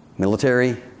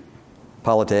 military,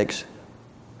 politics.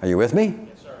 Are you with me?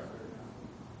 Yes, sir.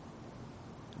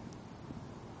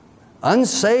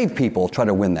 Unsaved people try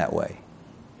to win that way.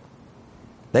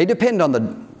 They depend on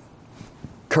the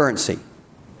currency.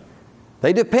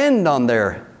 They depend on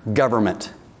their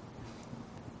government.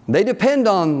 They depend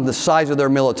on the size of their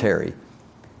military.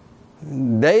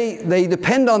 They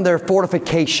depend on their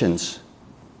fortifications,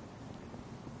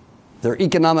 their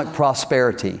economic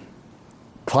prosperity,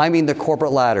 climbing the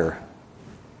corporate ladder.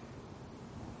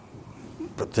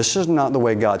 But this is not the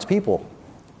way God's people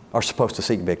are supposed to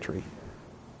seek victory.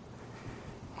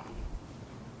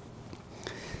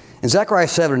 In Zechariah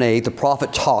 7 and 8, the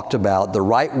prophet talked about the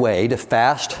right way to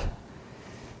fast,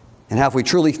 and how if we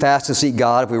truly fast and seek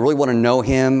God, if we really want to know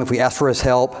Him, if we ask for His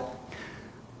help,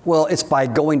 well, it's by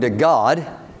going to God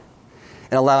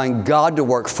and allowing God to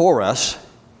work for us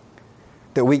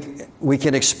that we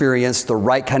can experience the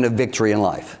right kind of victory in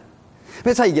life. I mean,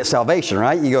 that's how you get salvation,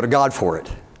 right? You go to God for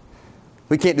it.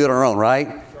 We can't do it on our own,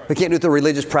 right? We can't do it through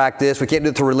religious practice. We can't do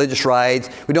it through religious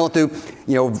rites. We don't do,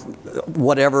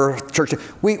 whatever church.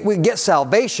 We get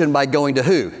salvation by going to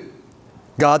who?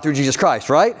 God through Jesus Christ,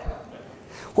 right?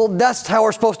 Well, that's how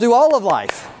we're supposed to do all of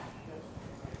life.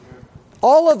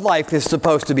 All of life is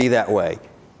supposed to be that way.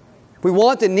 We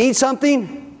want and need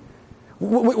something.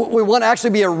 We want to actually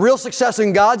be a real success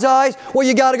in God's eyes. Well,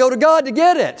 you got to go to God to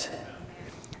get it.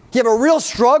 You have a real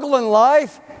struggle in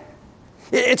life.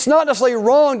 It's not necessarily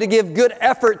wrong to give good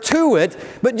effort to it,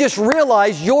 but just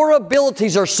realize your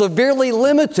abilities are severely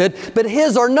limited, but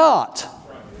His are not.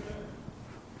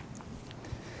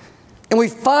 And we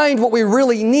find what we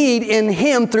really need in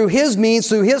Him through His means,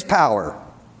 through His power.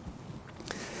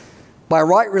 By a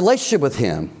right relationship with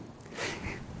Him.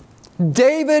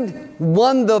 David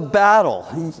won the battle.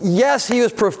 Yes, he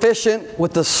was proficient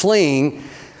with the sling,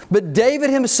 but David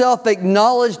himself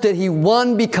acknowledged that he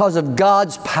won because of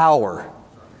God's power.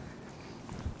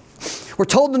 We're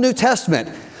told in the New Testament,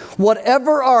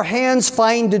 whatever our hands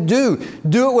find to do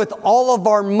it with all of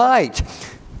our might.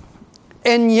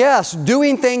 And yes,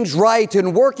 doing things right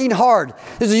and working hard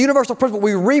is a universal principle.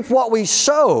 We reap what we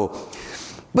sow.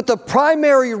 But the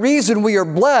primary reason we are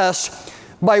blessed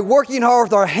by working hard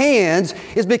with our hands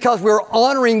is because we're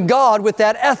honoring God with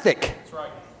that ethic. That's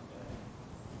right.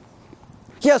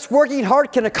 Yes, working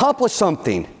hard can accomplish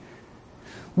something.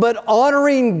 But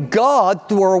honoring God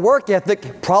through our work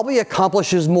ethic probably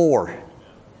accomplishes more.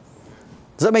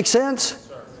 Does that make sense?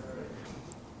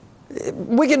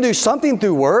 We can do something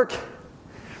through work.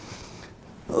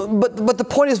 But the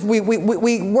point is we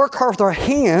work hard with our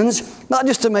hands, not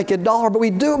just to make a dollar, but we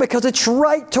do it because it's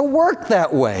right to work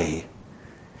that way.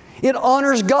 It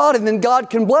honors God, and then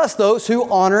God can bless those who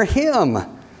honor Him.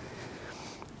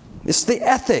 It's the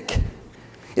ethic.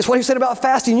 It's what He said about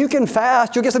fasting. You can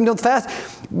fast, you'll get something done fast,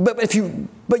 but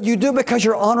you do it because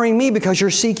you're honoring Me, because you're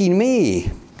seeking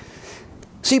Me.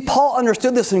 See, Paul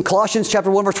understood this in Colossians chapter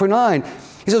 1, verse 29.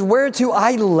 He says, whereto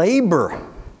I labor,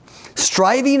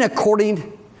 striving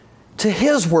according to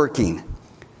His working,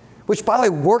 which by the way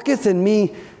worketh in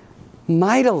me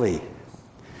mightily.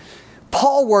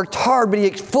 Paul worked hard, but he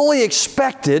fully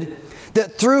expected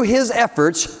that through his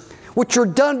efforts, which were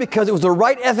done because it was the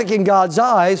right ethic in God's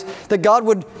eyes, that God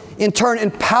would in turn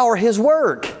empower his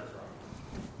work.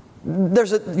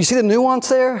 You see the nuance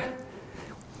there?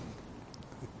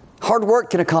 Hard work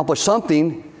can accomplish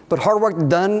something, but hard work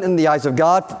done in the eyes of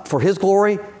God for his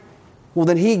glory, well,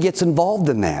 then he gets involved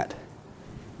in that.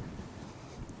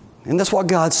 And that's what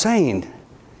God's saying.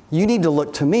 You need to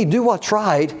look to me, do what's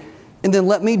right, and then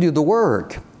let me do the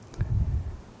work.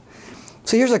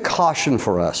 So here's a caution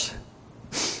for us.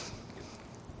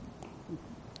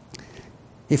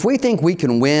 If we think we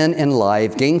can win in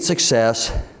life, gain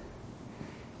success,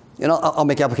 and I'll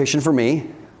make application for me,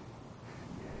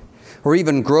 or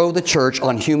even grow the church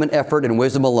on human effort and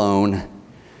wisdom alone,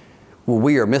 well,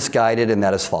 we are misguided and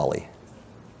that is folly.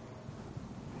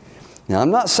 Now,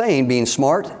 I'm not saying being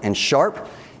smart and sharp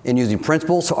and using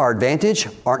principles to our advantage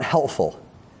aren't helpful.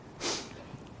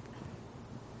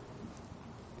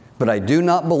 But I do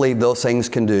not believe those things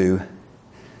can do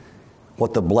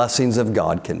what the blessings of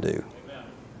God can do. Amen.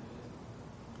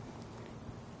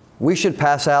 We should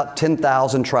pass out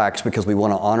 10,000 tracts because we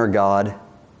want to honor God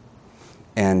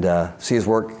and see His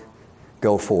work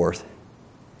go forth.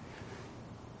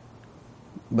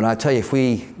 But I tell you, if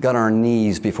we got on our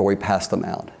knees before we passed them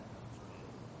out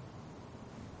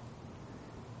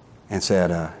and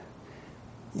said,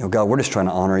 God, we're just trying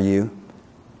to honor you.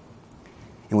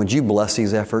 And would you bless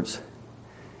these efforts?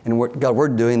 And God, we're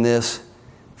doing this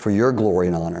for your glory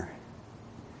and honor.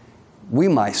 We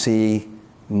might see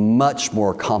much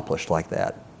more accomplished like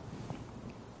that.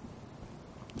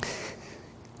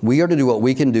 We are to do what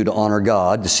we can do to honor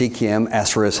God, to seek Him,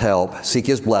 ask for His help, seek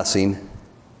His blessing.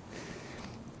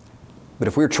 But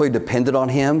if we're truly dependent on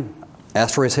Him,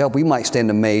 ask for His help, we might stand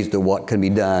amazed at what can be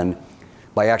done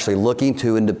by actually looking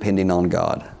to and depending on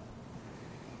God.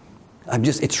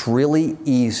 It's really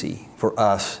easy for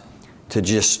us to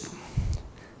just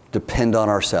depend on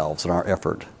ourselves and our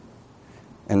effort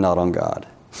and not on God.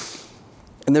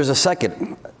 And there's a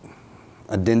second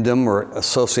addendum or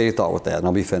associated thought with that, and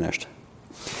I'll be finished.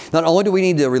 Not only do we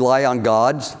need to rely on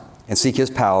God and seek His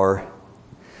power,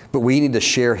 but we need to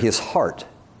share His heart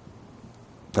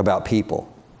about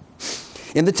people.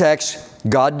 In the text,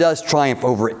 God does triumph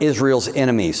over Israel's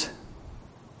enemies.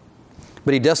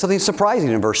 But He does something surprising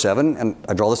in verse 7, and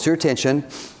I draw this to your attention.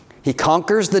 He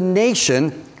conquers the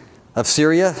nation of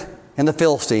Syria and the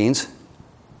Philistines.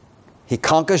 He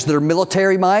conquers their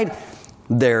military might,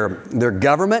 their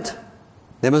government,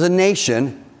 them as a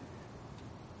nation.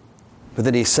 But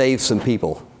then He saves some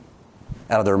people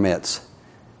out of their midst.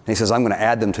 And He says, I'm going to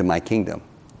add them to my kingdom,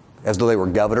 as though they were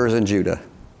governors in Judah.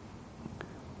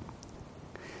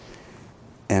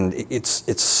 And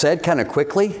it's said kind of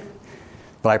quickly,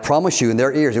 but I promise you, in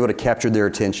their ears, it would have captured their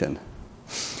attention.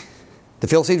 The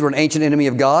Philistines were an ancient enemy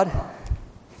of God,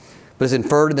 but it's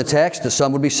inferred in the text that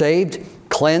some would be saved,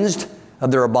 cleansed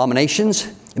of their abominations,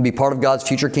 and be part of God's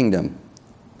future kingdom.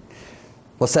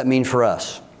 What's that mean for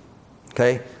us?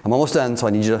 Okay, I'm almost done, so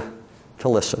I need you to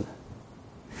listen.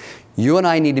 You and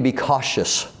I need to be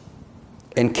cautious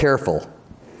and careful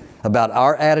about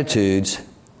our attitudes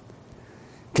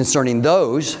concerning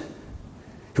those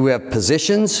who have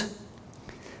positions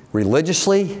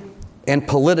religiously and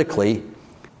politically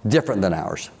different than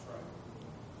ours.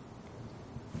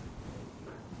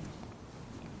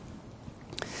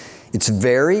 It's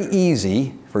very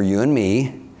easy for you and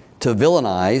me to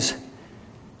villainize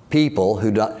people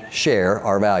who don't share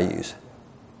our values.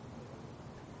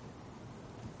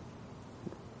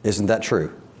 Isn't that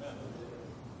true?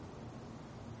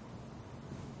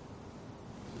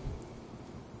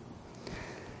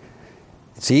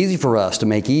 It's easy for us to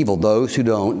make evil those who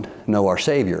don't know our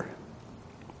Savior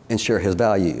and share His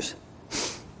values.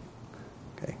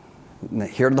 Okay. Now,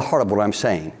 here's the heart of what I'm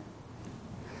saying.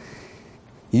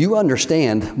 You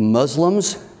understand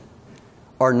Muslims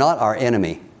are not our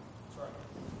enemy.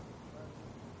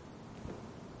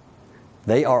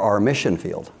 They are our mission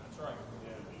field.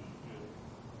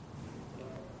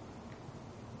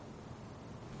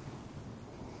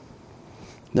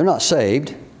 They're not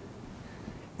saved,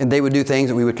 and they would do things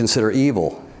that we would consider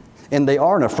evil. And they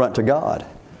are an affront to God.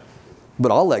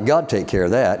 But I'll let God take care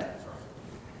of that.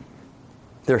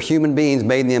 They're human beings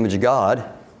made in the image of God.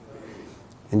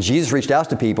 And Jesus reached out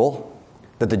to people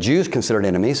that the Jews considered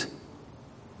enemies.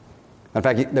 In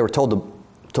fact, they were told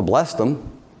to bless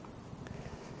them.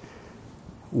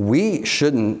 We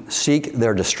shouldn't seek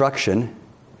their destruction.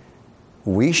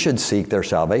 We should seek their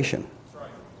salvation.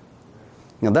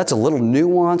 Now, that's a little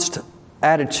nuanced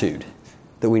attitude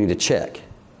that we need to check.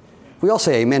 We all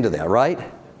say amen to that, right?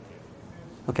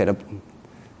 Okay,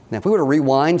 Now, if we were to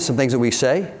rewind some things that we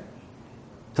say,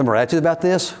 some of our attitudes about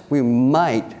this, we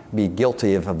might be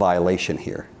guilty of a violation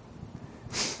here.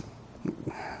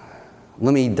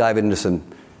 Let me dive into some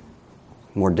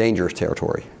more dangerous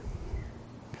territory.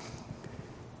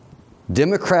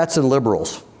 Democrats and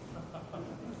liberals.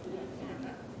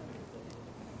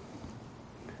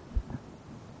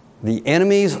 The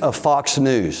enemies of Fox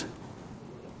News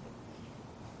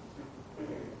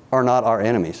are not our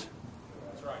enemies.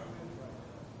 That's right.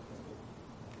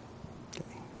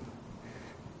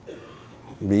 Okay.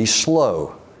 Be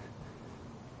slow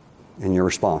in your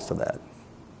response to that.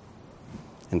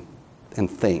 And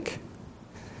think.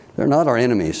 They're not our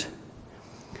enemies.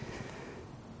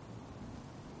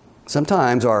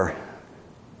 Sometimes our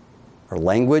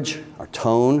language, our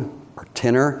tone, our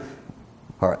tenor,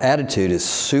 our attitude is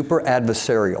super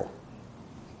adversarial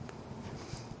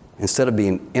instead of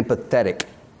being empathetic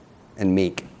and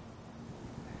meek.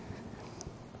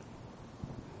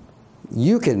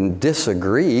 You can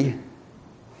disagree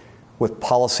with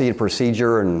policy and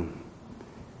procedure and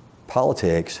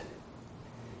politics.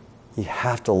 You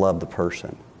have to love the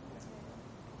person.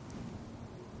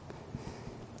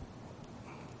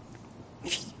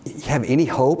 If you have any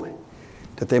hope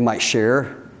that they might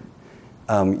share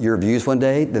your views one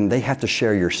day, then they have to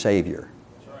share your Savior.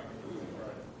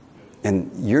 And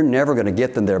you're never going to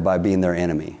get them there by being their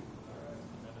enemy.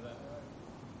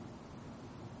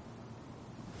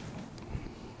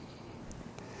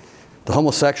 The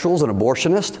homosexuals and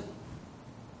abortionists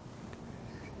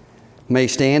may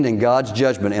stand in God's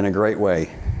judgment in a great way.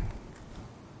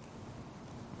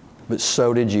 But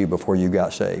so did you before you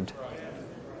got saved.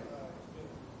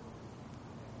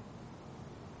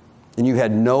 And you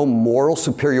had no moral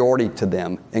superiority to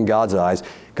them in God's eyes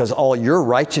because all your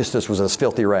righteousness was as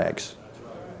filthy rags.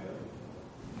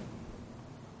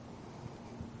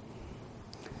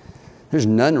 There's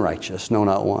none righteous, no,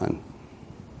 not one.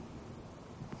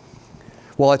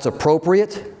 While it's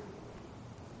appropriate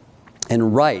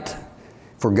and right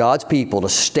for God's people to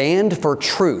stand for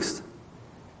truth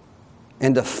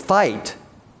and to fight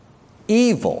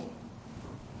evil,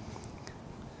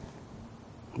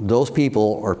 those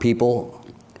people are people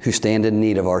who stand in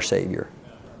need of our Savior.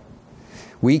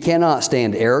 We cannot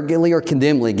stand arrogantly or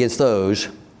condemningly against those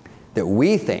that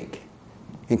we think,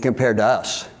 and compared to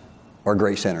us, are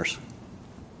great sinners.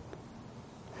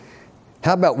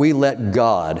 How about we let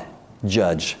God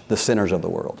judge the sinners of the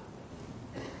world?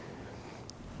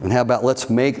 And how about let's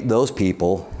make those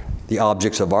people the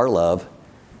objects of our love,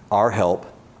 our help,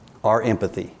 our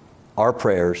empathy, our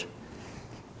prayers,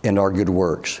 and our good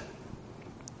works.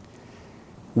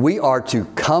 We are to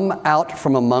come out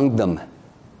from among them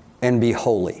and be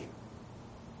holy.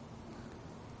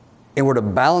 And we're to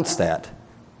balance that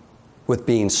with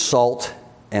being salt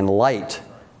and light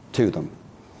to them.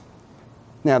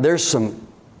 Now, there's some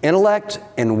intellect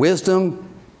and wisdom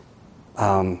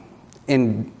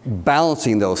in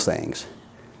balancing those things,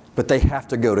 but they have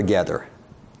to go together.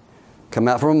 Come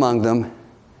out from among them,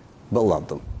 but love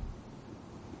them.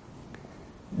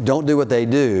 Don't do what they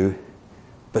do,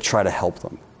 but try to help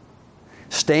them.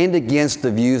 Stand against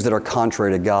the views that are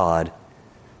contrary to God,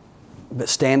 but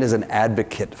stand as an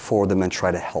advocate for them and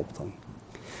try to help them.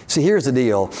 See, here's the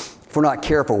deal. If we're not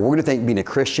careful, we're going to think being a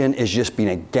Christian is just being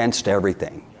against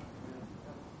everything.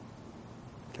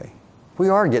 Okay? We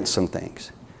are against some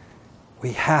things.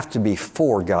 We have to be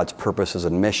for God's purposes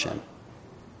and mission.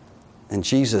 And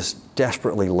Jesus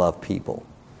desperately loved people.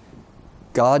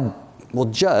 God will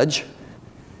judge,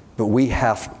 but we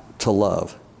have to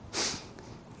love.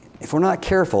 If we're not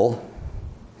careful,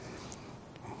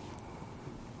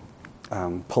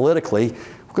 politically,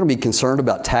 we're going to be concerned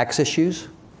about tax issues,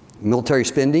 military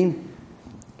spending,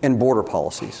 and border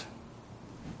policies.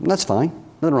 And that's fine.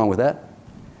 Nothing wrong with that.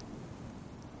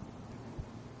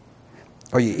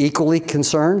 Are you equally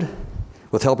concerned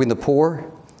with helping the poor,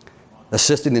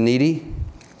 assisting the needy,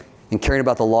 and caring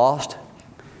about the lost,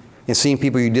 and seeing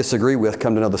people you disagree with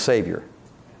come to know the Savior?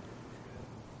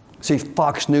 See,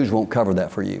 Fox News won't cover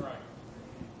that for you.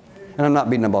 And I'm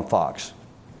not beating up on Fox.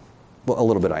 Well, a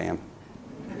little bit I am.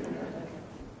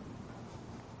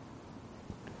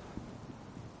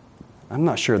 I'm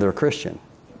not sure they're a Christian.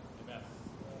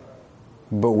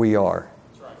 But we are.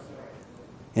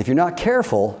 If you're not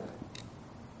careful,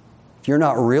 if you're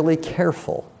not really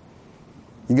careful,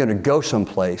 you're going to go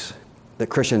someplace that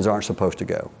Christians aren't supposed to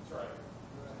go.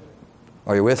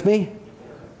 Are you with me?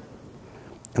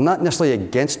 I'm not necessarily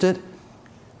against it.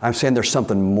 I'm saying there's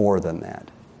something more than that.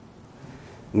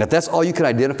 And if that's all you can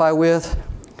identify with,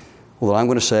 well, I'm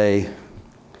going to say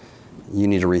you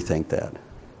need to rethink that.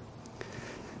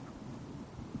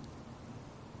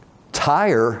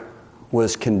 Tyre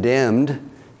was condemned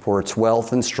for its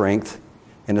wealth and strength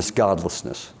and its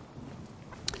godlessness.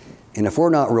 And if we're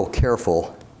not real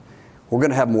careful, we're going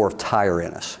to have more of Tyre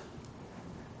in us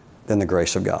than the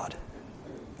grace of God.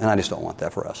 And I just don't want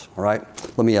that for us, all right?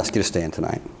 Let me ask you to stand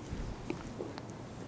tonight.